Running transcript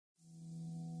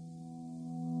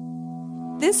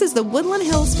This is the Woodland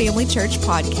Hills Family Church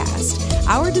podcast.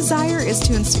 Our desire is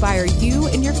to inspire you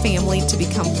and your family to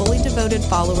become fully devoted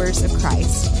followers of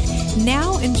Christ.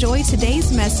 Now enjoy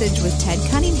today's message with Ted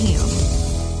Cunningham.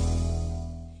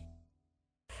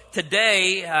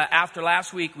 Today, after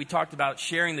last week, we talked about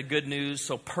sharing the good news,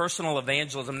 so personal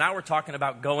evangelism. Now we're talking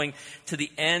about going to the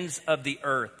ends of the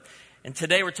earth. And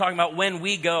today we're talking about when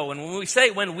we go. And when we say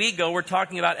when we go, we're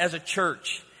talking about as a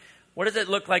church. What does it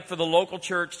look like for the local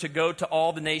church to go to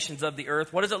all the nations of the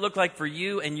earth? What does it look like for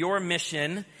you and your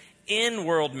mission in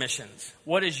world missions?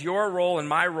 What is your role and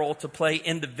my role to play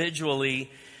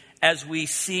individually as we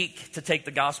seek to take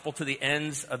the gospel to the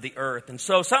ends of the earth? And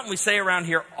so something we say around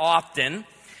here often,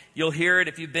 you'll hear it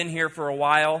if you've been here for a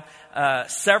while,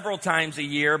 several times a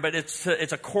year, but it's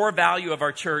a core value of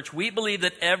our church. We believe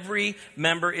that every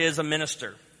member is a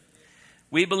minister.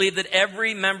 We believe that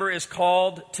every member is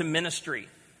called to ministry.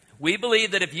 We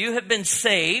believe that if you have been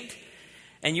saved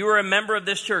and you are a member of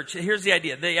this church, here's the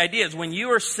idea. The idea is when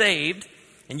you are saved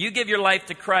and you give your life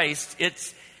to Christ,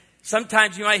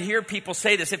 sometimes you might hear people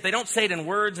say this. If they don't say it in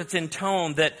words, it's in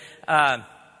tone that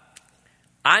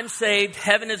I'm saved,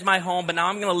 heaven is my home, but now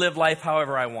I'm going to live life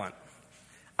however I want.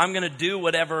 I'm going to do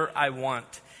whatever I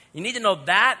want. You need to know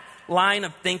that line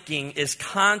of thinking is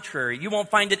contrary. You won't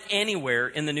find it anywhere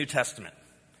in the New Testament.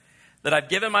 That I've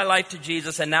given my life to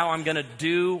Jesus and now I'm going to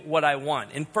do what I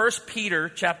want. In 1 Peter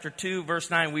chapter 2, verse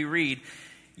 9, we read,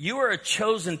 "You are a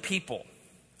chosen people,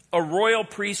 a royal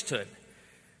priesthood."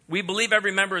 We believe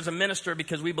every member is a minister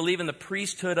because we believe in the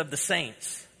priesthood of the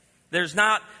saints. There's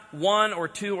not one or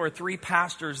two or three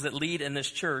pastors that lead in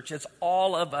this church. It's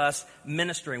all of us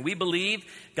ministering. We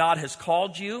believe God has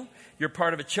called you. You're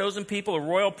part of a chosen people, a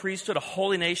royal priesthood, a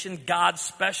holy nation, God's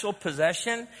special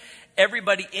possession.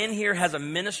 Everybody in here has a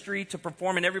ministry to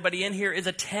perform, and everybody in here is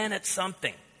a 10 at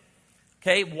something.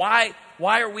 Okay, why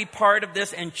are we part of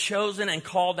this and chosen and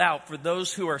called out for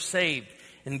those who are saved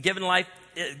and given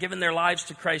their lives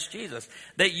to Christ Jesus?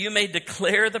 That you may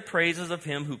declare the praises of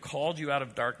him who called you out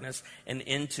of darkness and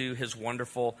into his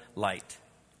wonderful light.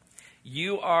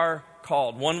 You are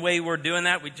called. One way we're doing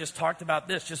that, we just talked about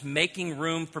this, just making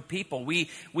room for people.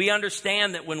 We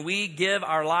understand that when we give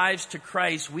our lives to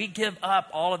Christ, we give up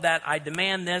all of that. I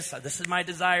demand this. This is my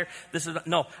desire.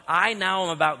 No, I now am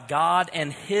about God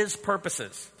and his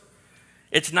purposes.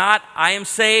 It's not, I am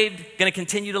saved, going to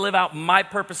continue to live out my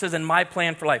purposes and my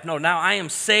plan for life. No, now I am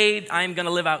saved. I am going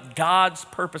to live out God's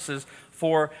purposes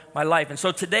for my life. And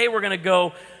so today we're going to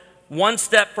go one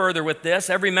step further with this.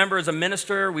 Every member is a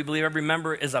minister. We believe every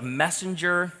member is a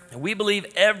messenger. And we believe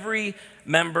every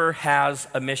member has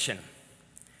a mission.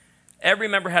 Every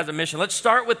member has a mission. Let's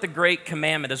start with the Great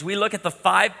Commandment. As we look at the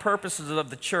 5 purposes of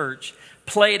the church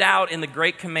played out in the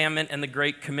Great Commandment and the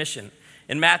Great Commission.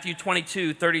 In Matthew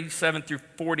 22, 37 through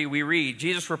 40, we read,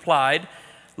 Jesus replied,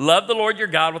 "Love the Lord your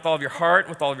God with all of your heart,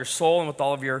 with all of your soul, and with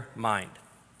all of your mind."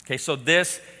 Okay, so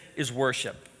this is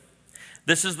worship.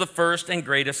 This is the first and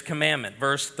greatest commandment,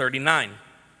 verse 39.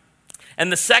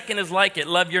 "And the second is like it,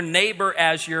 love your neighbor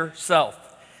as yourself."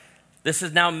 This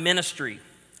is now ministry,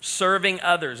 serving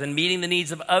others and meeting the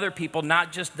needs of other people,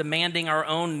 not just demanding our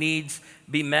own needs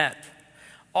be met.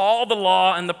 All the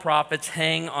law and the prophets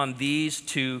hang on these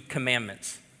 2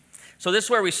 commandments. So this is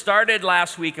where we started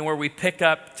last week and where we pick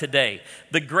up today.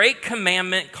 The Great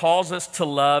Commandment calls us to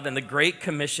love, and the Great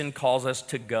Commission calls us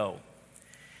to go.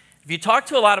 If you talk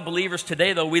to a lot of believers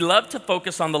today, though, we love to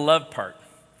focus on the love part.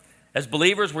 As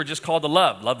believers, we're just called to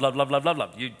love. Love, love, love, love, love,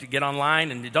 love. You get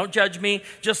online and don't judge me,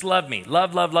 just love me.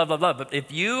 Love, love, love, love, love. But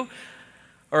if you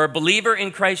are a believer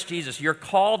in Christ Jesus, you're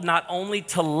called not only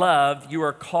to love, you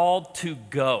are called to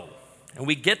go. And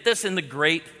we get this in the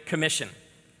Great Commission.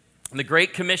 In the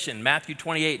Great Commission, Matthew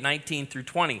 28, 19 through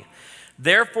 20.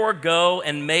 "Therefore go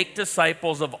and make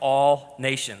disciples of all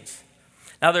nations."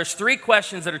 Now, there's 3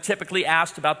 questions that are typically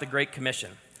asked about the Great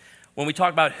Commission. When we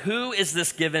talk about who is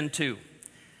this given to?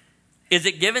 Is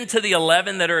it given to the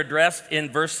 11 that are addressed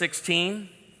in verse 16?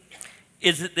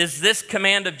 Is this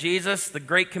command of Jesus, the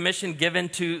Great Commission, given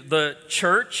to the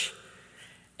church?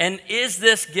 And is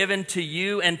this given to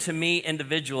you and to me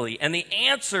individually? And the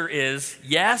answer is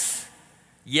yes,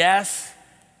 yes,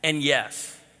 and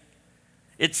yes.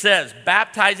 It says,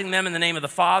 baptizing them in the name of the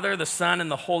Father, the Son, and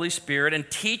the Holy Spirit, and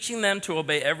teaching them to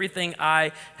obey everything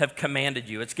I have commanded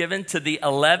you. It's given to the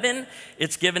 11,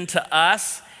 it's given to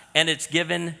us, and it's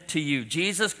given to you.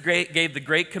 Jesus gave the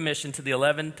Great Commission to the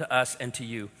 11, to us, and to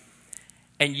you.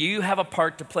 And you have a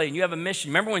part to play, and you have a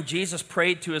mission. Remember when Jesus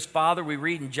prayed to his Father, we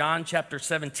read in John chapter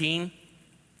 17,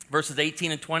 verses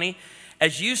 18 and 20,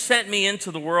 "As you sent me into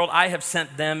the world, I have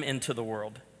sent them into the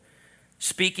world."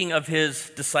 Speaking of his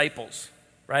disciples.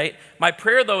 right? My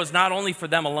prayer, though, is not only for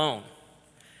them alone.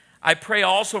 I pray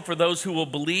also for those who will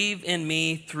believe in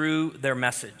me through their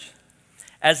message.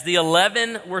 As the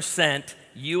 11 were sent,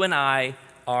 you and I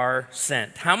are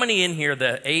sent. How many in here,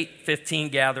 the 8:15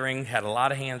 gathering, had a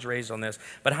lot of hands raised on this,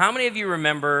 but how many of you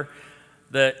remember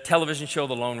the television show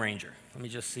The Lone Ranger? Let me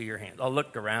just see your hands. I'll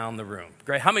look around the room.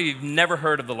 Great. How many of you have never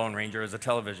heard of The Lone Ranger as a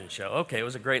television show? Okay, it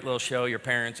was a great little show your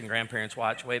parents and grandparents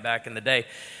watched way back in the day.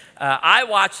 I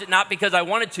watched it not because I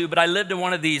wanted to, but I lived in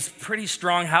one of these pretty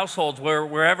strong households where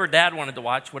wherever Dad wanted to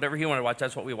watch, whatever he wanted to watch,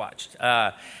 that's what we watched.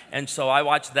 And so I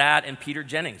watched that and Peter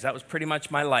Jennings. That was pretty much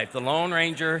my life. The Lone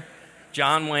Ranger,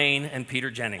 John Wayne, and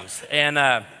Peter Jennings. And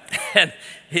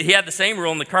he had the same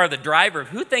rule in the car. The driver,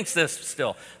 who thinks this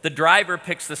still? The driver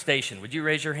picks the station. Would you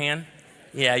raise your hand?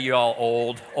 Yeah, you all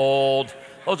old.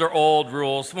 Those are old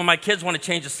rules. When my kids want to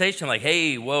change the station, like,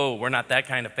 hey, whoa, we're not that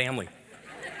kind of family.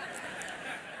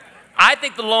 I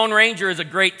think The Lone Ranger is a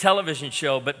great television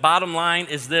show, but bottom line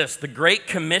is this. The Great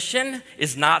Commission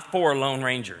is not for Lone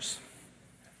Rangers.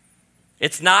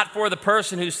 It's not for the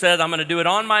person who says, I'm going to do it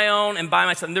on my own and by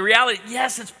myself. And the reality,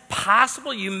 yes, it's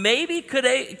possible you maybe could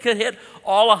hit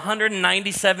all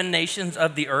 197 nations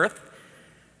of the earth.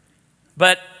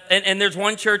 But, and there's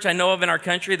one church I know of in our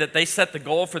country that they set the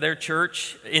goal for their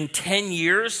church in 10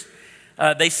 years.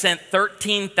 They sent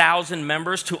 13,000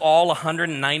 members to all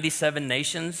 197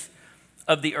 nations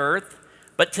of the earth.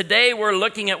 But today we're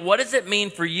looking at what does it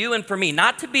mean for you and for me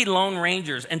not to be Lone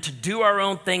Rangers and to do our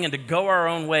own thing and to go our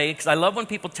own way. Because I love when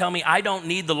people tell me I don't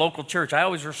need the local church. I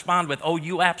always respond with, oh,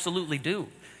 you absolutely do.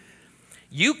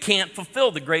 You can't fulfill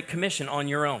the Great Commission on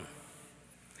your own.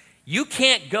 You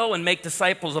can't go and make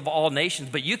disciples of all nations,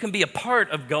 but you can be a part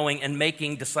of going and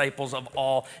making disciples of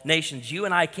all nations. You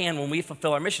and I can when we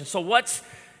fulfill our mission. So what's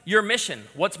your mission?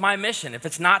 What's my mission if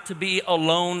it's not to be a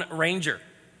Lone Ranger?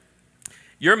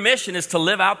 Your mission is to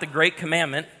live out the Great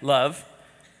Commandment, love,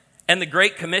 and the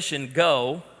Great Commission,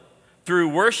 go, through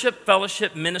worship,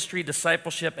 fellowship, ministry,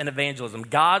 discipleship, and evangelism.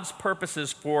 God's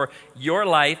purposes for your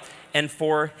life and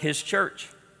for His church.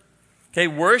 Okay,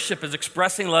 worship is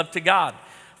expressing love to God.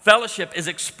 Fellowship is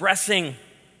expressing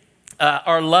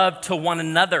our love to one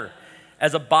another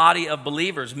as a body of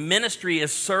believers. Ministry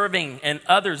is serving and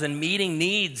others and meeting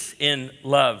needs in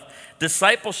love.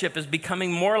 Discipleship is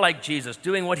becoming more like Jesus,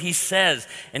 doing what He says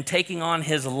and taking on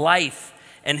His life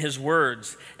and His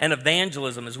words. And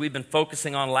evangelism, as we've been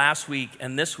focusing on last week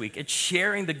and this week, it's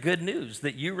sharing the good news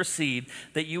that you received,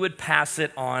 that you would pass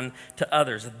it on to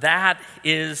others. That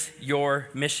is your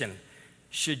mission,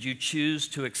 should you choose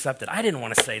to accept it. I didn't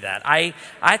want to say that. I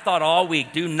thought all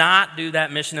week, do not do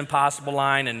that Mission Impossible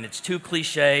line, and it's too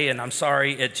cliche, and I'm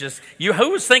sorry, it just,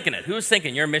 who was thinking it? Who was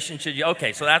thinking your mission should you?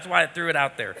 Okay, so that's why I threw it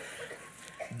out there.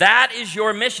 That is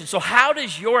your mission. So how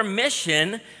does my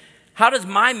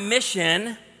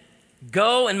mission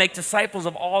go and make disciples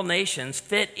of all nations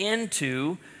fit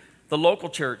into the local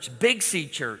church, Big C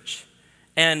Church,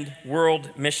 and world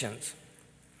missions?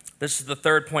 This is the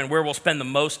third point where we'll spend the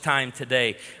most time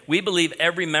today. We believe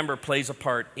every member plays a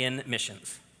part in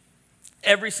missions.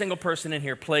 Every single person in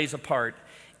here plays a part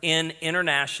in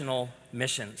international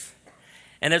missions.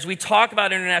 And as we talk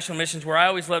about international missions, where I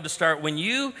always love to start, when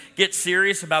you get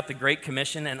serious about the Great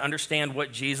Commission and understand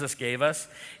what Jesus gave us,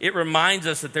 it reminds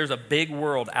us that there's a big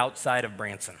world outside of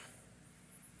Branson.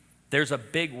 There's a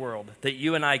big world that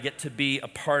you and I get to be a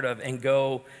part of and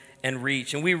go and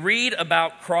reach. And we read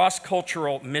about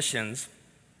cross-cultural missions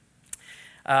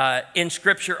in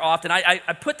Scripture often. I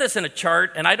put this in a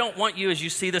chart, and I don't want you, as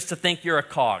you see this, to think you're a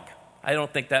cog. I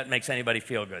don't think that makes anybody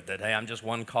feel good, that, hey, I'm just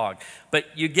one cog. But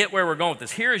you get where we're going with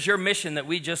this. Here is your mission that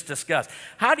we just discussed.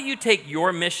 How do you take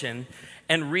your mission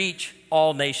and reach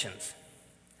all nations?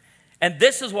 And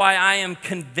this is why I am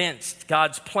convinced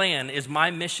God's plan is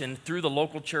my mission through the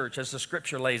local church as the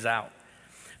Scripture lays out.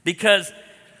 Because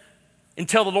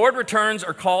until the Lord returns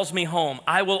or calls me home,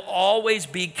 I will always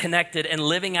be connected and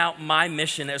living out my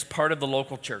mission as part of the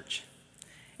local church.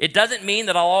 It doesn't mean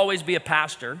that I'll always be a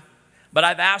pastor, but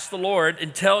I've asked the Lord,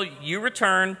 until you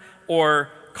return or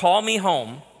call me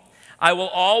home, I will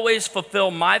always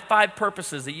fulfill my 5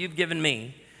 purposes that you've given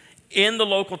me in the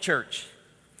local church.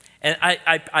 And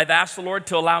I've asked the Lord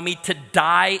to allow me to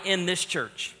die in this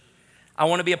church. I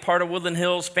want to be a part of Woodland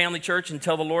Hills Family Church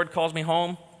until the Lord calls me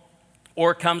home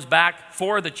or comes back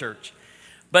for the church.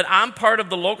 But I'm part of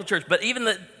the local church. But even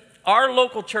our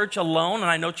local church alone, and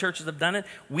I know churches have done it,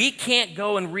 we can't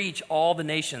go and reach all the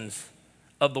nations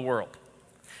of the world.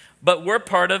 But we're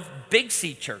part of Big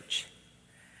C Church.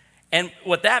 And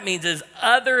what that means is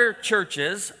other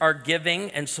churches are giving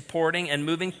and supporting and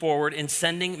moving forward in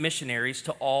sending missionaries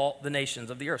to all the nations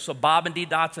of the earth. So Bob and Dee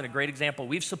Dotson, a great example.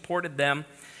 We've supported them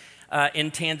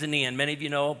in Tanzania. And many of you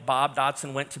know Bob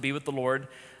Dotson went to be with the Lord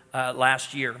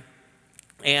last year.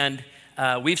 And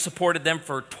we've supported them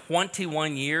for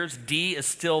 21 years. Dee is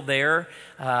still there.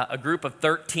 A group of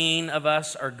 13 of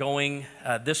us are going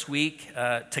this week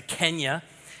to Kenya.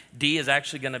 Dee is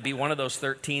actually going to be one of those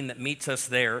 13 that meets us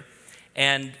there.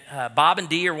 And Bob and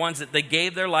Dee are ones that they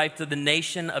gave their life to the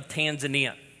nation of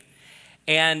Tanzania.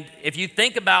 And if you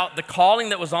think about the calling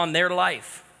that was on their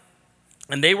life,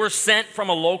 and they were sent from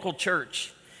a local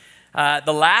church.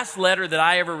 The last letter that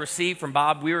I ever received from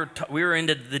Bob, we were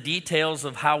into the details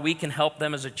of how we can help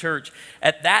them as a church.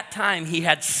 At that time, he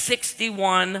had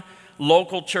 61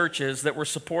 local churches that were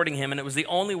supporting him, and it was the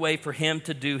only way for him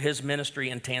to do his ministry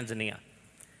in Tanzania.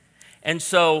 And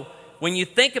so when you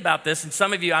think about this, and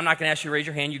some of you, I'm not going to ask you to raise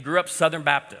your hand, you grew up Southern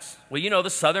Baptist. Well, you know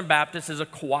the Southern Baptist is a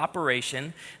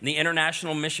cooperation. And the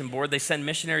International Mission Board, they send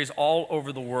missionaries all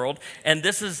over the world. And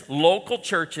this is local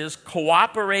churches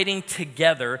cooperating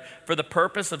together for the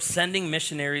purpose of sending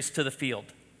missionaries to the field.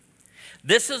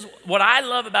 This is what I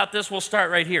love about this. We'll start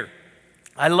right here.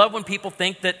 I love when people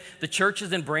think that the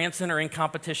churches in Branson are in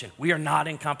competition. We are not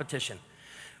in competition.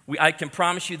 I can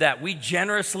promise you that. We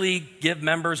generously give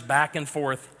members back and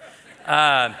forth.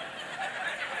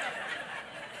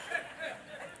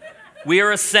 We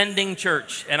are a sending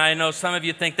church, and I know some of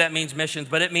you think that means missions,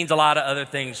 but it means a lot of other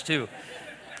things too.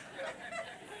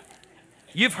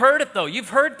 You've heard it though. You've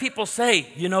heard people say,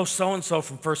 you know, so-and-so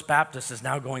from First Baptist is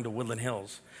now going to Woodland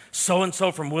Hills.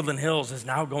 So-and-so from Woodland Hills is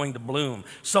now going to Bloom.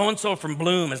 So-and-so from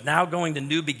Bloom is now going to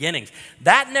New Beginnings.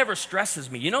 That never stresses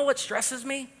me. You know what stresses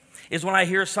me? Is when I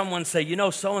hear someone say, you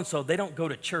know, so-and-so, they don't go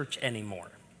to church anymore.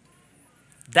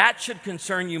 That should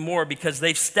concern you more because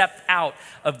they've stepped out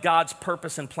of God's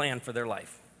purpose and plan for their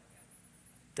life.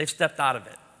 They've stepped out of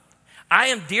it. I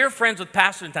am dear friends with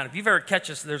pastors in town. If you've ever catch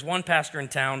us, there's one pastor in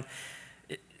town.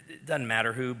 It doesn't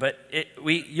matter who, but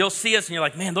you'll see us and you're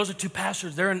like, man, those are two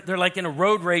pastors. They're like in a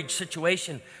road rage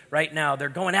situation right now. They're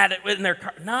going at it in their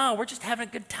car. No, we're just having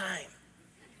a good time.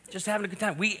 Just having a good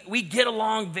time. We get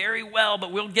along very well,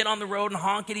 but we'll get on the road and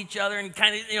honk at each other and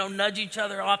kind of nudge each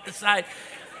other off the side.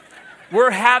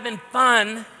 We're having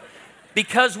fun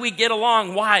because we get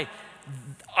along. Why?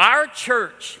 Our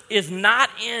church is not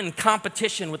in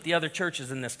competition with the other churches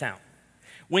in this town.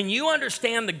 When you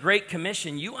understand the Great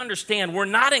Commission, you understand we're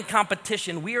not in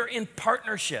competition. We are in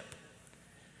partnership.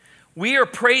 We are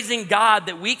praising God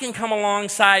that we can come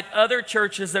alongside other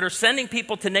churches that are sending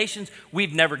people to nations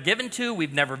we've never given to,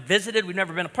 we've never visited, we've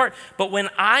never been a part. But when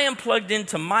I am plugged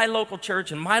into my local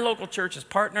church and my local church is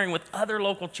partnering with other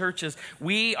local churches,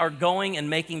 we are going and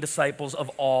making disciples of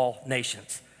all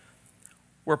nations.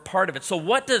 We're part of it. So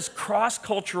what does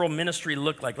cross-cultural ministry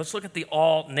look like? Let's look at the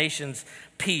all nations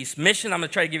piece. Mission, I'm going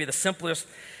to try to give you the simplest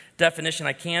definition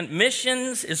I can.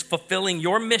 Missions is fulfilling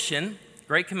your mission,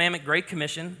 Great Commandment, Great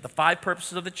Commission, the 5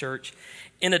 purposes of the church,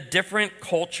 in a different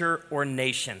culture or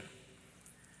nation.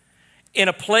 In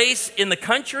a place in the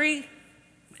country,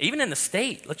 even in the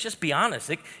state, let's just be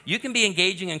honest. You can be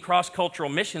engaging in cross-cultural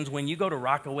missions when you go to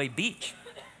Rockaway Beach.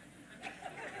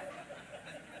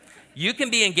 You can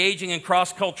be engaging in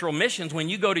cross-cultural missions when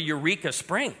you go to Eureka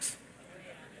Springs.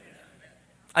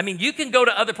 I mean, you can go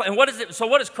to other places. And what is it? So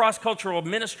what does cross-cultural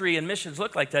ministry and missions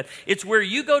look like that? It's where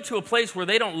you go to a place where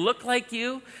they don't look like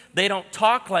you, they don't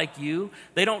talk like you,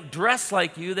 they don't dress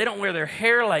like you, they don't wear their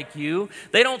hair like you,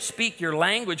 they don't speak your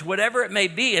language, whatever it may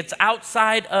be. It's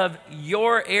outside of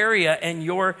your area and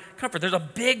your comfort. There's a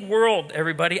big world,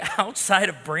 everybody, outside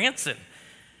of Branson.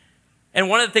 And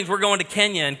one of the things, we're going to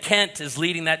Kenya, and Kent is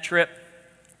leading that trip.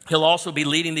 He'll also be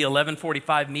leading the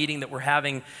 11:45 meeting that we're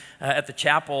having at the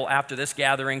chapel after this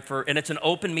gathering. And it's an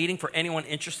open meeting for anyone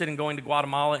interested in going to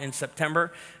Guatemala in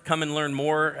September. Come and learn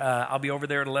more. I'll be over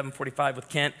there at 11:45 with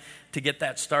Kent to get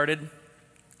that started.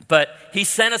 But he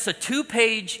sent us a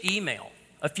 2-page email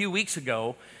a few weeks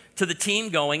ago to the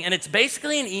team going, and it's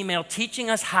basically an email teaching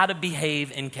us how to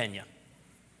behave in Kenya.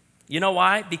 You know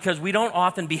why? Because we don't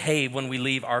often behave when we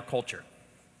leave our culture.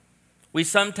 We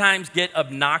sometimes get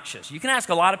obnoxious. You can ask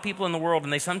a lot of people in the world,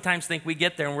 and they sometimes think we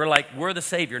get there and we're like, we're the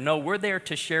Savior. No, we're there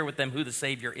to share with them who the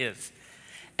Savior is.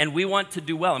 And we want to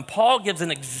do well. And Paul gives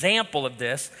an example of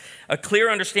this, a clear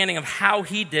understanding of how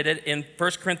he did it in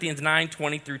 1 Corinthians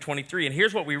 9:20 through 23. And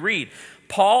here's what we read.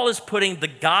 Paul is putting the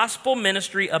gospel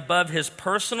ministry above his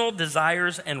personal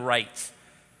desires and rights.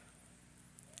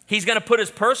 He's going to put his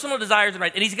personal desires and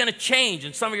rights, and he's going to change.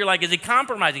 And some of you are like, is he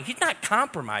compromising? He's not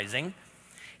compromising.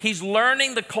 He's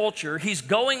learning the culture. He's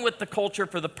going with the culture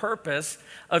for the purpose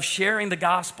of sharing the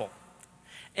gospel.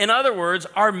 In other words,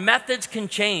 our methods can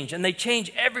change, and they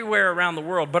change everywhere around the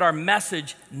world, but our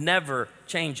message never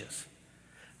changes.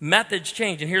 Methods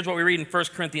change, and here's what we read in 1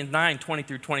 Corinthians 9, 20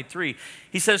 through 23.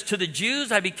 He says, "To the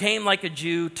Jews I became like a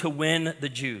Jew to win the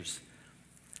Jews.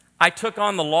 I took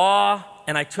on the law,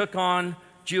 and I took on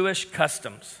Jewish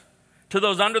customs. To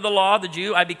those under the law, the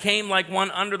Jew, I became like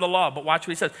one under the law." But watch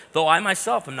what he says. "Though I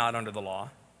myself am not under the law,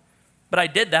 but I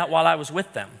did that while I was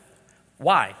with them."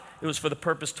 Why? It was for the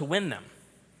purpose to win them,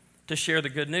 to share the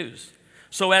good news,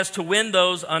 so as to win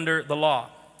those under the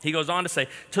law. He goes on to say,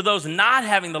 "To those not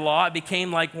having the law, I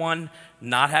became like one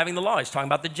not having the law." He's talking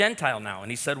about the Gentile now. And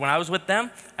he said, "When I was with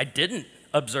them, I didn't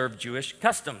observe Jewish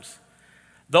customs.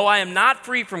 Though I am not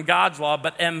free from God's law,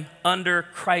 but am under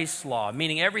Christ's law,"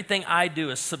 meaning everything I do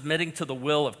is submitting to the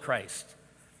will of Christ,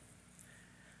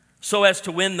 "so as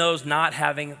to win those not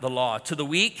having the law. To the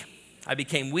weak, I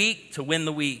became weak to win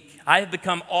the weak. I have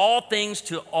become all things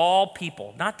to all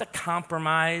people," not to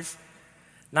compromise,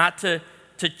 not to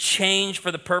change for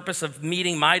the purpose of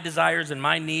meeting my desires and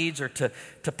my needs or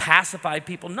to pacify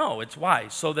people. No, it's why?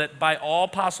 So that by all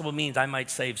possible means I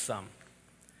might save some.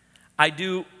 "I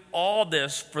do all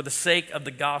this for the sake of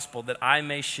the gospel, that I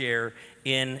may share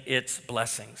in its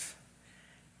blessings."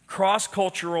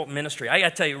 Cross-cultural ministry. I got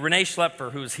to tell you, Renee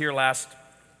Schlepfer, who was here last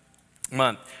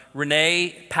month,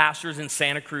 Renee pastors in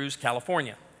Santa Cruz,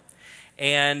 California.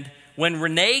 And when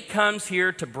Renee comes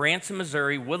here to Branson,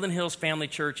 Missouri, Woodland Hills Family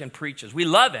Church, and preaches, we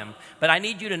love him, but I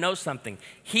need you to know something.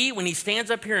 When he stands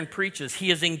up here and preaches,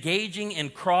 he is engaging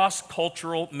in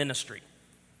cross-cultural ministry.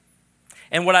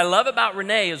 And what I love about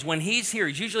Renee is when he's here,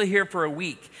 he's usually here for a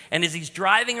week, and as he's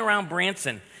driving around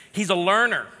Branson, he's a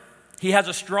learner. He has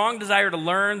a strong desire to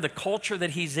learn the culture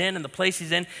that he's in and the place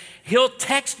he's in. He'll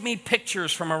text me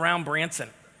pictures from around Branson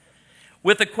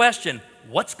with the question,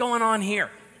 "What's going on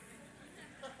here?"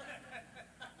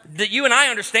 That you and I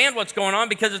understand what's going on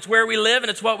because it's where we live and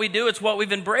it's what we do, it's what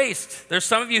we've embraced. There's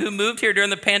some of you who moved here during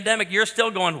the pandemic, you're still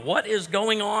going, "What is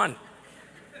going on?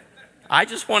 I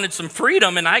just wanted some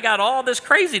freedom and I got all this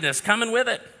craziness coming with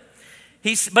it."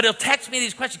 But he'll text me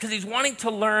these questions because he's wanting to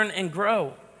learn and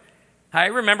grow. I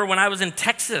remember when I was in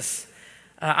Texas,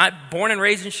 I'm born and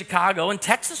raised in Chicago, and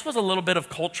Texas was a little bit of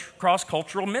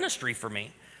cross-cultural ministry for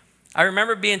me. I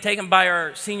remember being taken by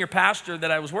our senior pastor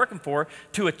that I was working for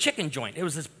to a chicken joint. It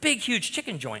was this big, huge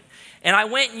chicken joint. And I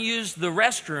went and used the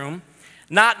restroom,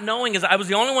 not knowing, as I was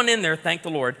the only one in there, thank the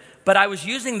Lord, but I was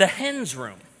using the hen's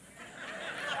room.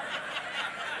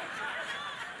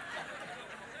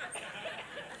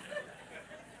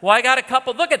 Well, I got a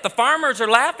couple. Look at the farmers are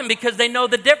laughing because they know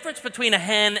the difference between a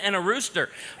hen and a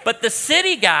rooster. But the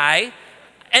city guy,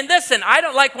 and listen, I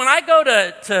don't like when I go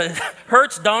to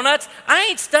Hertz Donuts, I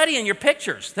ain't studying your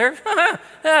pictures.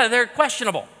 They're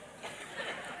questionable.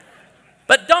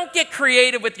 But don't get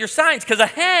creative with your signs because a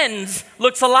hen's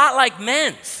looks a lot like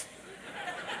men's.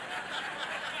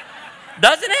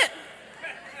 Doesn't it?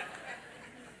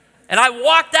 And I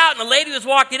walked out, and the lady was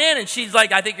walking in, and she's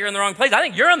like, "I think you're in the wrong place." "I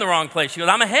think you're in the wrong place." She goes,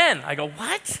 "I'm a hen." I go,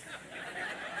 "What?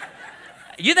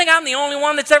 You think I'm the only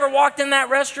one that's ever walked in that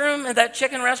restroom at that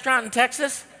chicken restaurant in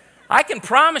Texas? I can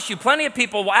promise you plenty of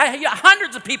people,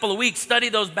 hundreds of people a week study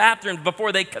those bathrooms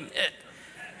before they commit."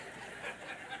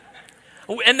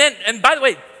 And by the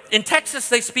way, in Texas,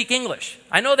 they speak English.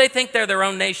 I know they think they're their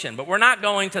own nation, but we're not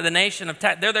going to the nation of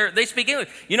Texas. They speak English.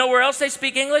 You know where else they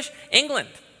speak English? England.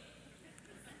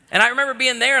 And I remember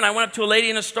being there, and I went up to a lady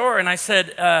in a store, and I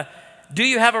said, "Do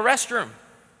you have a restroom?"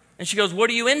 And she goes, "What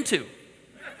are you into?"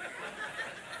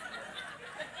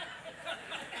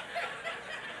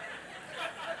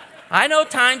 I know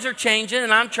times are changing,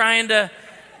 and I'm trying to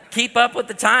keep up with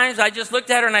the times. I just looked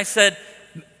at her, and I said,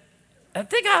 "I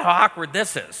think how awkward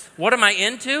this is. What am I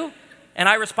into?" And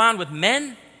I respond with,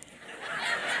 "Men."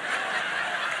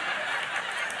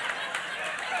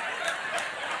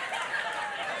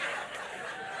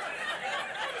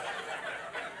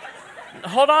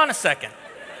 Hold on a second.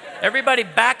 Everybody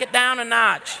back it down a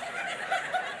notch.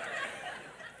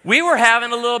 We were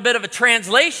having a little bit of a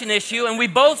translation issue, and we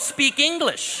both speak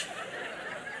English.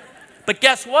 But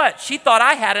guess what? She thought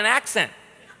I had an accent.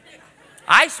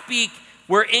 I speak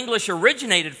where English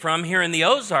originated from here in the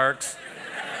Ozarks.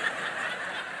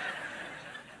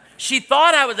 She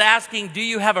thought I was asking, "Do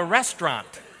you have a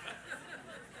restaurant?"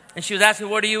 And she was asking,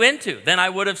 "What are you into?" Then I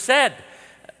would have said,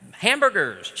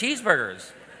 "Hamburgers,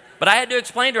 cheeseburgers." But I had to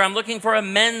explain to her, I'm looking for a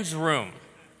men's room.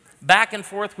 Back and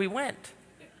forth we went.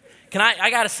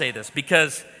 I got to say this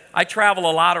because I travel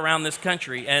a lot around this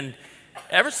country, and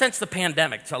ever since the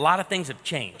pandemic, a lot of things have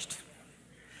changed.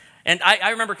 And I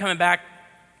remember coming back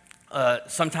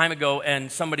some time ago,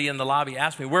 and somebody in the lobby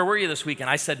asked me, where were you this weekend?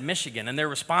 I said, Michigan. And their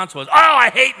response was, oh, I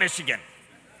hate Michigan.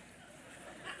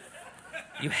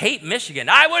 You hate Michigan?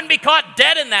 I wouldn't be caught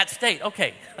dead in that state.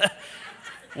 Okay.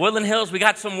 Woodland Hills, we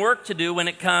got some work to do when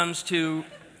it comes to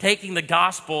taking the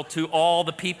gospel to all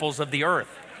the peoples of the earth.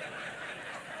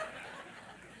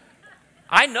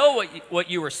 I know what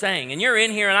you were saying, and you're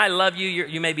in here, and I love you.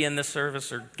 You may be in this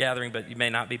service or gathering, but you may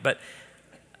not be. But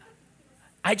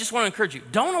I just want to encourage you,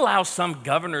 don't allow some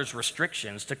governor's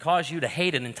restrictions to cause you to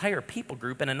hate an entire people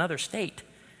group in another state.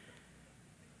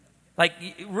 Like,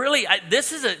 really,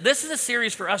 this is a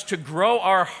series for us to grow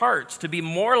our hearts, to be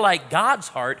more like God's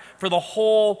heart for the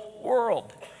whole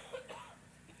world.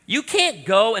 You can't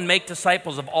go and make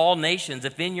disciples of all nations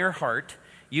if in your heart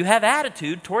you have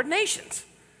attitude toward nations.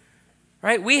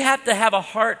 Right? We have to have a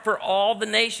heart for all the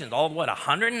nations,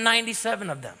 197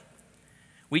 of them.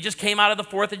 We just came out of the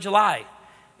 4th of July.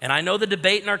 And I know the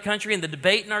debate in our country and the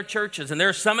debate in our churches. And there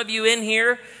are some of you in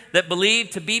here that believe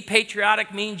to be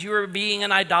patriotic means you are being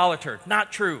an idolater.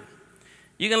 Not true.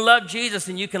 You can love Jesus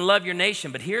and you can love your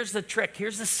nation. But here's the trick.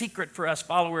 Here's the secret for us,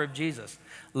 follower of Jesus.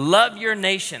 Love your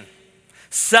nation.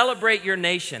 Celebrate your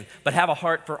nation. But have a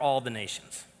heart for all the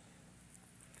nations.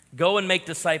 Go and make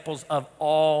disciples of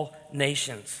all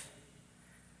nations.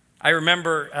 I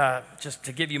remember, just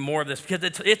to give you more of this, because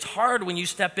it's hard when you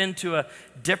step into a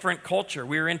different culture.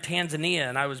 We were in Tanzania,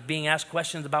 and I was being asked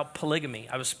questions about polygamy.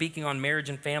 I was speaking on marriage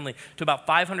and family to about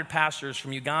 500 pastors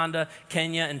from Uganda,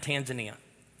 Kenya, and Tanzania.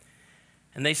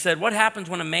 And they said, what happens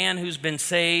when a man who's been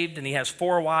saved and he has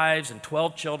 4 wives and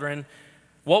 12 children,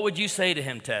 what would you say to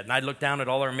him, Ted? And I'd look down at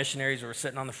all our missionaries who were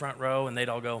sitting on the front row, and they'd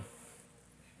all go,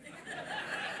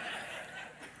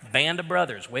 band of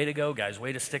brothers, way to go, guys,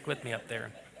 way to stick with me up there.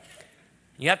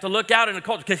 You have to look out in the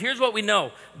culture, because here's what we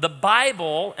know. The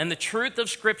Bible and the truth of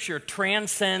Scripture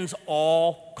transcends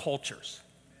all cultures.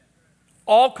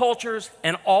 All cultures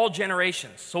and all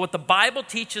generations. So what the Bible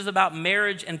teaches about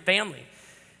marriage and family,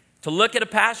 to look at a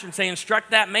pastor and say,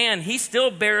 instruct that man, he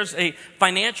still bears a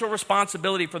financial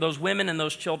responsibility for those women and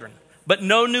those children. But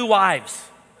no new wives.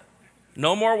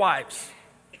 No more wives.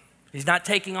 He's not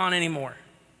taking on any more.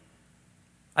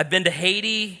 I've been to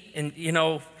Haiti, and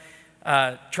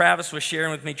Travis was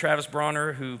sharing with me, Travis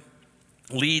Bronner, who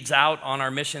leads out on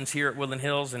our missions here at Woodland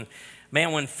Hills. And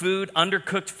man, when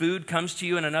undercooked food comes to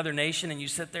you in another nation and you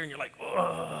sit there and you're like,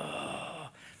 oh.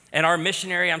 And our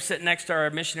missionary, I'm sitting next to our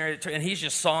missionary, and he's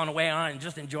just sawing away on it and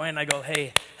just enjoying it. And I go,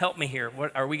 hey, help me here.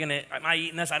 Am I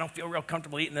eating this? I don't feel real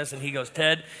comfortable eating this. And he goes,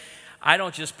 Ted, I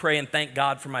don't just pray and thank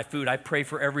God for my food. I pray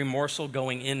for every morsel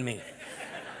going in me.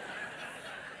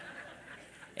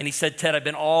 And he said, Ted, I've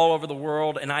been all over the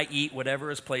world, and I eat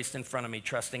whatever is placed in front of me,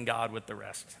 trusting God with the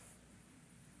rest.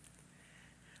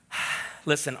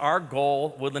 Listen, our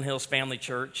goal, Woodland Hills Family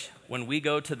Church, when we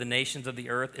go to the nations of the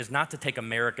earth, is not to take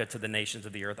America to the nations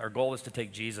of the earth. Our goal is to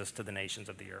take Jesus to the nations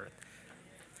of the earth.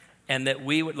 And that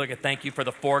we would thank you for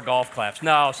the 4 golf claps.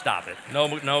 No, stop it.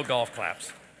 No golf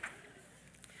claps.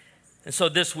 And so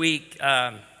this week,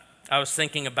 I was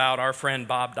thinking about our friend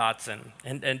Bob Dotson.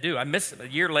 And I miss him a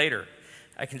year later.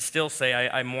 I can still say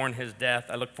I mourn his death.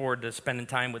 I look forward to spending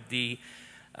time with Dee.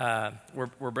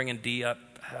 We're bringing Dee up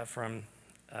from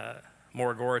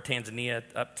Morogoro, Tanzania,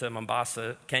 up to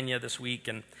Mombasa, Kenya this week.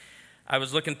 And I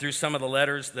was looking through some of the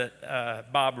letters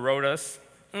that Bob wrote us.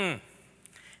 And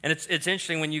it's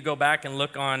interesting when you go back and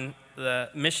look on the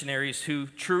missionaries who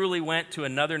truly went to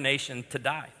another nation to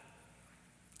die.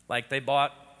 Like they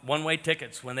bought one-way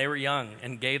tickets when they were young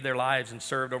and gave their lives and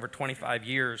served over 25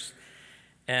 years.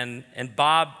 And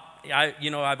Bob,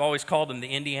 I've always called him the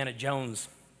Indiana Jones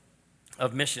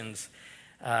of missions,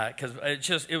 because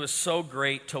it was so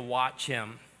great to watch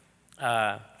him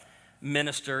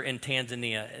minister in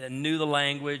Tanzania. Knew the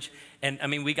language, and I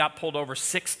mean, we got pulled over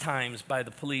 6 times by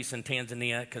the police in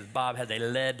Tanzania because Bob has a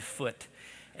lead foot,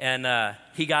 and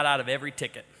he got out of every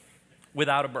ticket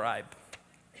without a bribe.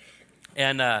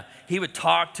 And he would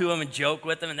talk to him and joke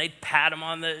with him, and they'd pat him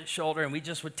on the shoulder, and we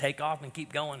just would take off and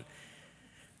keep going.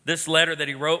 This letter that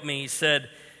he wrote me, he said,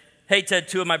 hey, Ted,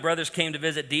 2 of my brothers came to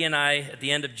visit Dee and I at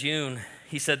the end of June.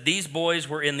 He said, these boys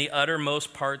were in the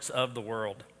uttermost parts of the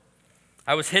world.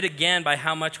 I was hit again by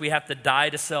how much we have to die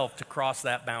to self to cross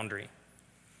that boundary.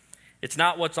 It's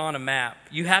not what's on a map.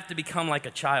 You have to become like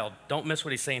a child. Don't miss what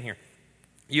he's saying here.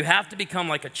 You have to become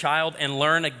like a child and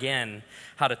learn again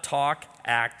how to talk,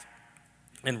 act,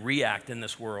 and react in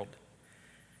this world.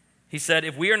 He said,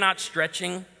 if we are not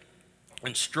stretching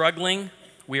and struggling,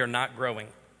 we are not growing.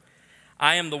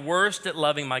 I am the worst at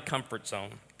loving my comfort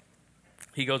zone.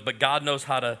 He goes, but God knows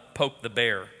how to poke the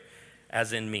bear,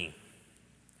 as in me.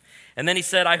 And then he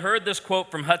said, I heard this quote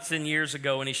from Hudson years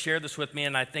ago, and he shared this with me,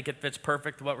 and I think it fits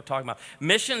perfect with what we're talking about.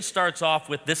 Mission starts off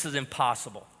with, this is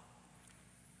impossible.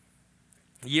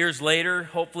 Years later,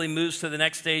 hopefully moves to the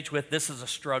next stage with, this is a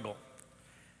struggle.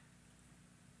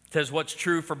 It says what's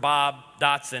true for Bob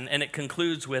Dotson, and it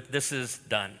concludes with, this is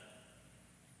done.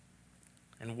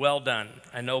 And well done.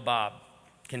 I know Bob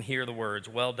can hear the words,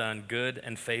 well done, good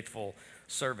and faithful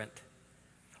servant.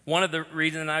 One of the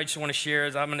reasons I just want to share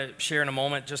is I'm going to share in a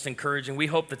moment, just encouraging. We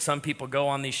hope that some people go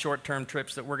on these short-term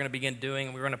trips that we're going to begin doing,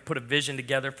 and we're going to put a vision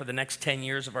together for the next 10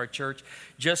 years of our church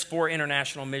just for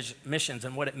international missions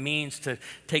and what it means to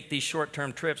take these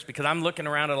short-term trips, because I'm looking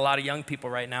around at a lot of young people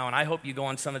right now, and I hope you go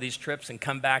on some of these trips and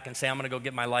come back and say, I'm going to go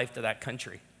give my life to that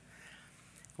country.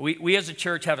 We as a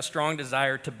church have a strong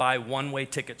desire to buy one-way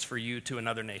tickets for you to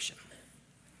another nation.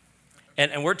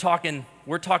 And we're talking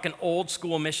old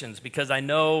school missions, because I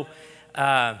know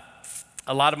a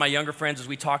lot of my younger friends, as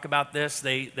we talk about this,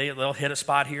 they'll hit a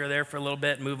spot here or there for a little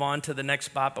bit and move on to the next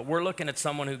spot. But we're looking at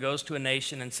someone who goes to a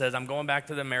nation and says, I'm going back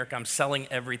to America, I'm selling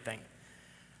everything,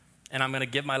 and I'm going to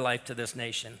give my life to this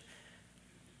nation.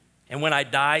 And when I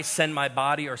die, send my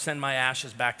body or send my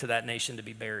ashes back to that nation to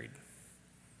be buried.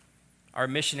 Our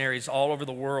missionaries all over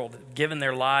the world giving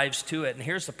their lives to it. And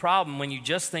here's the problem: when you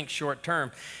just think short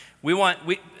term,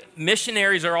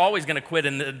 missionaries are always going to quit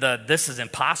in the this is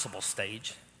impossible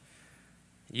stage.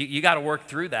 You got to work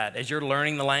through that as you're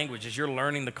learning the language, as you're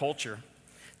learning the culture,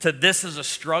 to this is a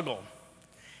struggle.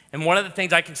 And one of the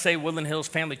things I can say, Woodland Hills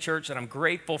Family Church, that I'm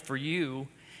grateful for you,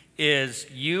 is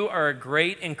you are a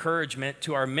great encouragement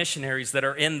to our missionaries that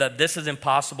are in the this is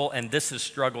impossible and this is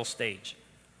struggle stage.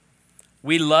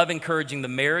 We love encouraging the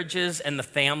marriages and the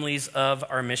families of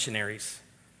our missionaries.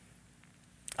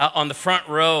 On the front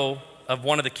row of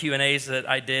one of the Q&As that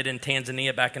I did in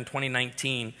Tanzania back in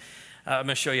 2019, I'm going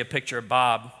to show you a picture of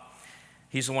Bob.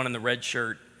 He's the one in the red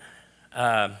shirt.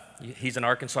 He's an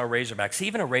Arkansas Razorback. See,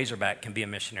 even a Razorback can be a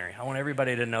missionary. I want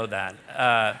everybody to know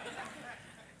that.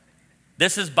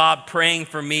 This is Bob praying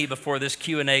for me before this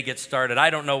Q&A gets started.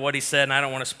 I don't know what he said, and I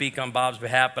don't want to speak on Bob's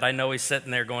behalf, but I know he's sitting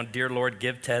there going, Dear Lord,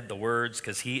 give Ted the words,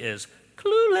 because he is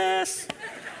clueless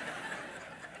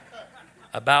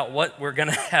about what we're going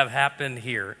to have happen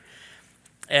here.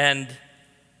 And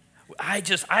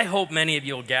I hope many of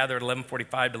you will gather at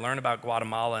 11:45 to learn about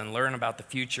Guatemala and learn about the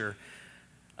future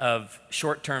of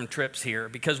short-term trips here,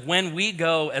 because when we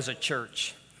go as a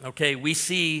church, okay, we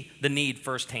see the need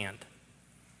firsthand.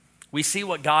 We see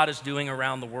what God is doing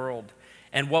around the world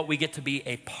and what we get to be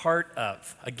a part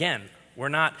of. Again,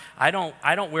 I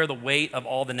don't wear the weight of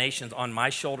all the nations on my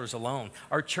shoulders alone.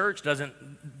 Our church doesn't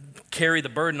carry the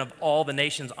burden of all the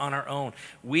nations on our own.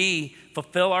 We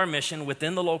fulfill our mission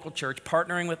within the local church,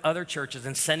 partnering with other churches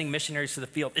and sending missionaries to the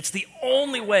field. It's the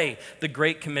only way the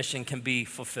Great Commission can be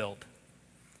fulfilled.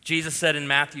 Jesus said in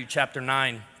Matthew chapter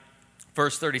 9,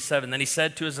 verse 37, then he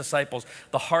said to his disciples,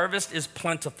 the harvest is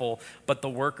plentiful, but the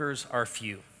workers are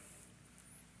few.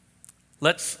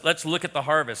 Let's look at the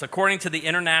harvest. According to the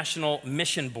International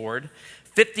Mission Board,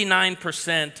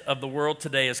 59% of the world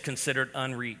today is considered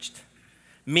unreached,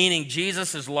 meaning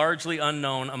Jesus is largely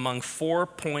unknown among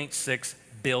 4.6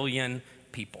 billion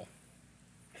people.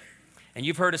 And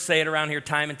you've heard us say it around here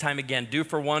time and time again, do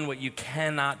for one what you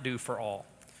cannot do for all.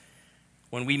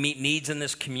 When we meet needs in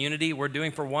this community, we're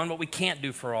doing for one what we can't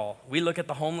do for all. We look at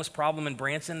the homeless problem in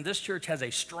Branson. This church has a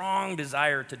strong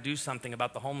desire to do something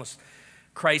about the homeless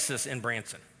crisis in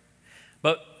Branson.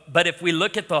 But if we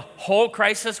look at the whole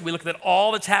crisis, we look at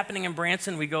all that's happening in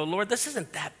Branson, we go, Lord, this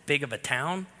isn't that big of a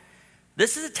town.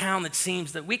 This is a town that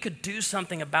seems that we could do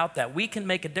something about that. We can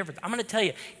make a difference. I'm going to tell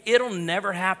you, it'll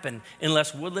never happen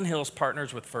unless Woodland Hills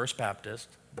partners with First Baptist,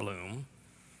 Bloom,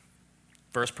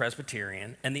 First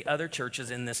Presbyterian, and the other churches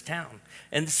in this town.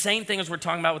 And the same thing as we're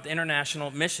talking about with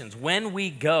international missions. When we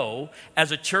go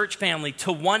as a church family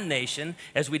to one nation,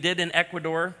 as we did in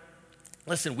Ecuador,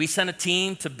 listen, we sent a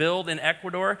team to build in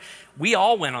Ecuador. We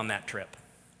all went on that trip.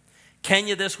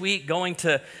 Kenya this week, going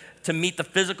to meet the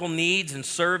physical needs and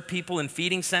serve people in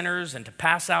feeding centers and to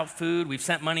pass out food. We've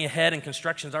sent money ahead, and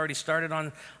construction's already started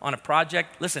on a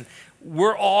project. Listen,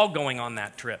 we're all going on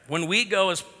that trip. When we go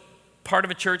as part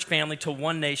of a church family to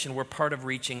one nation, we're part of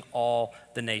reaching all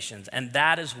the nations. And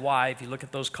that is why, if you look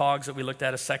at those cogs that we looked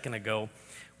at a second ago,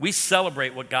 we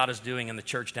celebrate what God is doing in the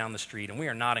church down the street, and we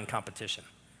are not in competition.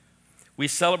 We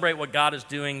celebrate what God is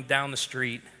doing down the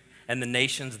street and the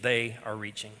nations they are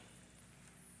reaching.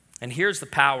 And here's the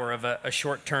power of a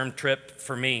short-term trip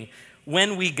for me.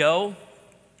 When we go,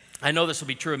 I know this will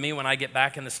be true of me when I get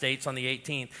back in the States on the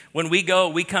 18th. When we go,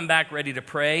 we come back ready to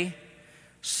pray,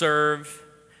 serve,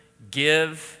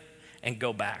 give, and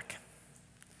go back.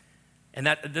 And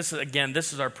this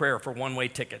is our prayer for one-way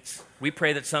tickets. We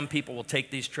pray that some people will take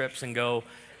these trips and go,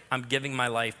 I'm giving my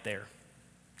life there.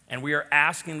 And we are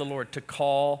asking the Lord to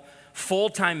call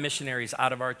full-time missionaries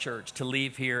out of our church to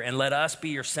leave here and let us be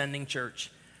your sending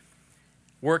church,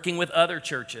 working with other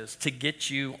churches to get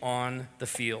you on the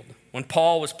field. When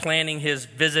Paul was planning his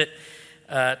visit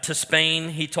to Spain,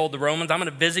 he told the Romans, I'm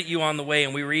going to visit you on the way.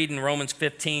 And we read in Romans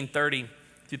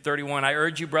 15:30-31, I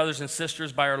urge you, brothers and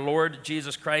sisters, by our Lord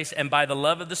Jesus Christ and by the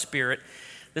love of the Spirit,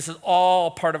 this is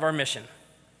all part of our mission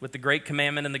with the Great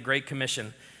Commandment and the Great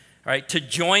Commission, all right, to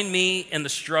join me in the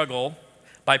struggle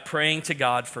by praying to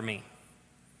God for me.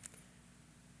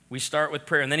 We start with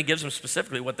prayer, and then he gives them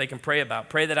specifically what they can pray about.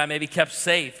 Pray that I may be kept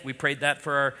safe. We prayed that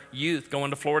for our youth going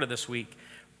to Florida this week.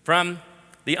 From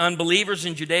the unbelievers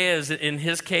in Judea, is in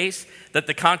his case, that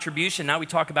the contribution, now we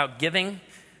talk about giving.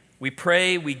 We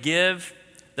pray, we give,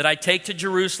 that I take to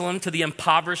Jerusalem to the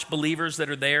impoverished believers that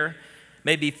are there,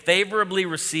 may be favorably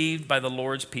received by the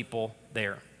Lord's people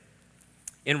there.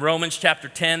 In Romans chapter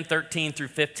 10,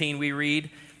 13-15, we read,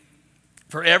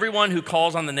 for everyone who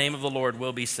calls on the name of the Lord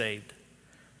will be saved.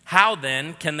 How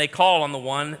then can they call on the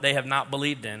one they have not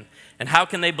believed in? And how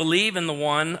can they believe in the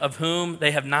one of whom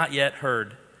they have not yet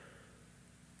heard?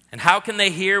 And how can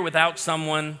they hear without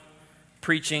someone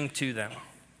preaching to them?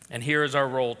 And here is our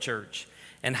role, church.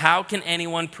 And how can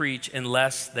anyone preach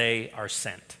unless they are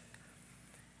sent?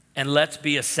 And let's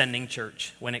be a sending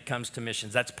church when it comes to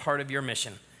missions. That's part of your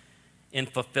mission in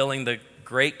fulfilling the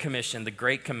Great Commission, the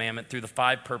Great Commandment through the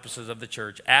 5 purposes of the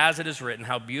church. As it is written,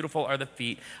 how beautiful are the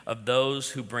feet of those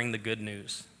who bring the good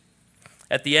news.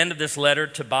 At the end of this letter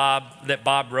to Bob, that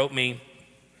Bob wrote me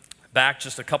back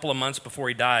just a couple of months before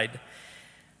he died,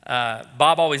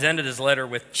 Bob always ended his letter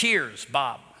with, cheers,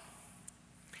 Bob.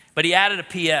 But he added a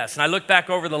P.S., and I looked back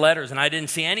over the letters, and I didn't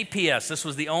see any P.S. This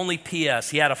was the only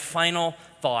P.S. He had a final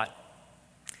thought.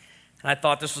 And I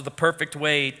thought this was the perfect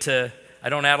way to, I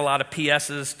don't add a lot of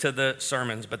P.S.s to the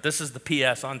sermons, but this is the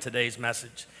P.S. on today's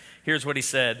message. Here's what he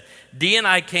said. Dee and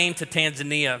I came to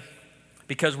Tanzania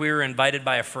because we were invited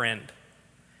by a friend.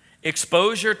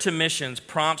 Exposure to missions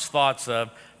prompts thoughts of,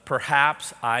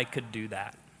 perhaps I could do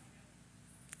that.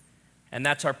 And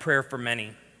that's our prayer for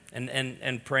many.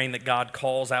 And praying that God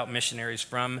calls out missionaries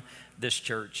from this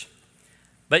church.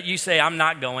 But you say, I'm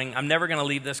not going. I'm never going to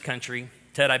leave this country.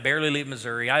 Ted, I barely leave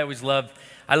Missouri. I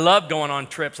love going on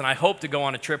trips, and I hope to go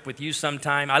on a trip with you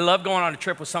sometime. I love going on a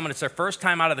trip with someone. It's their first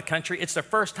time out of the country. It's their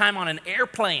first time on an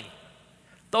airplane.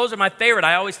 Those are my favorite.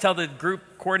 I always tell the group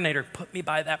coordinator, put me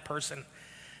by that person.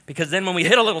 Because then when we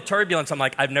hit a little turbulence, I'm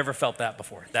like, I've never felt that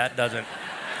before. That doesn't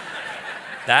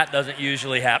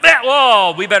usually happen.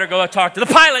 Whoa, we better go talk to the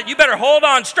pilot. You better hold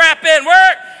on, strap in,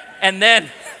 work. And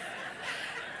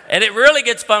it really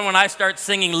gets fun when I start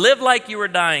singing Live Like You Were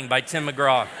Dying by Tim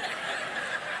McGraw.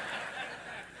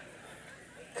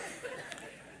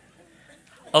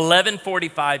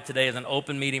 11:45 today is an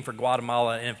open meeting for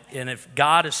Guatemala. And if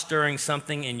God is stirring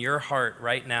something in your heart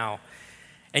right now,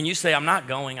 and you say, I'm not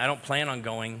going, I don't plan on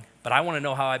going, but I want to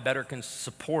know how I better can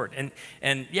support.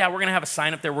 And yeah, we're going to have a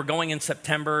sign up there. We're going in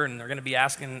September, and they're going to be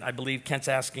asking, I believe Kent's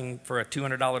asking for a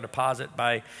 $200 deposit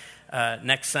by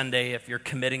next Sunday if you're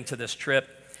committing to this trip.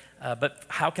 But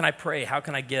how can I pray? How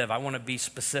can I give? I want to be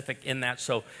specific in that.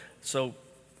 So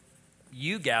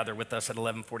you gather with us at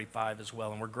 11:45 as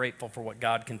well, and we're grateful for what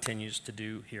God continues to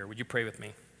do here. Would you pray with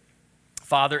me?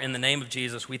 Father, in the name of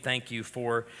Jesus, we thank you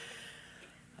for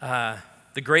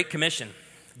the Great Commission,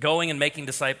 going and making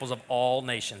disciples of all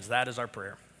nations. That is our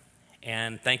prayer.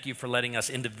 And thank you for letting us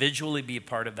individually be a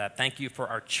part of that. Thank you for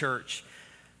our church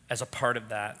as a part of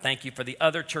that. Thank you for the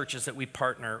other churches that we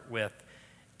partner with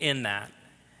in that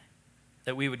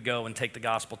we would go and take the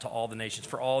gospel to all the nations,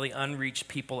 for all the unreached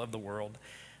people of the world,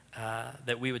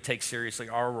 that we would take seriously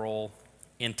our role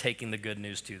in taking the good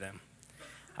news to them.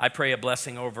 I pray a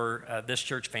blessing over this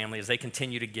church family as they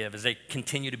continue to give, as they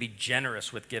continue to be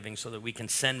generous with giving so that we can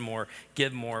send more,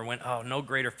 give more. No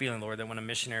greater feeling, Lord, than when a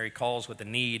missionary calls with a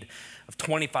need of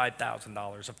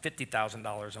 $25,000, of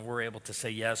 $50,000, and we're able to say,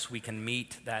 yes, we can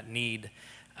meet that need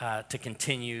to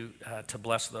continue to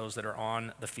bless those that are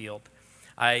on the field.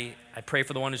 I pray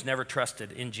for the one who's never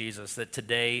trusted in Jesus, that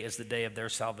today is the day of their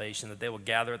salvation, that they will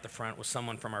gather at the front with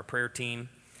someone from our prayer team,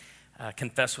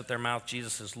 confess with their mouth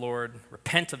Jesus is Lord,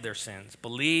 repent of their sins,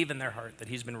 believe in their heart that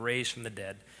he's been raised from the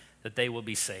dead, that they will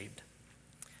be saved.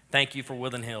 Thank you for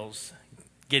Woodland Hills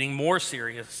getting more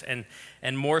serious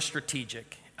and more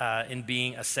strategic in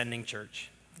being a sending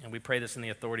church. And we pray this in the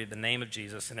authority of the name of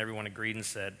Jesus, and everyone agreed and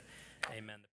said, amen.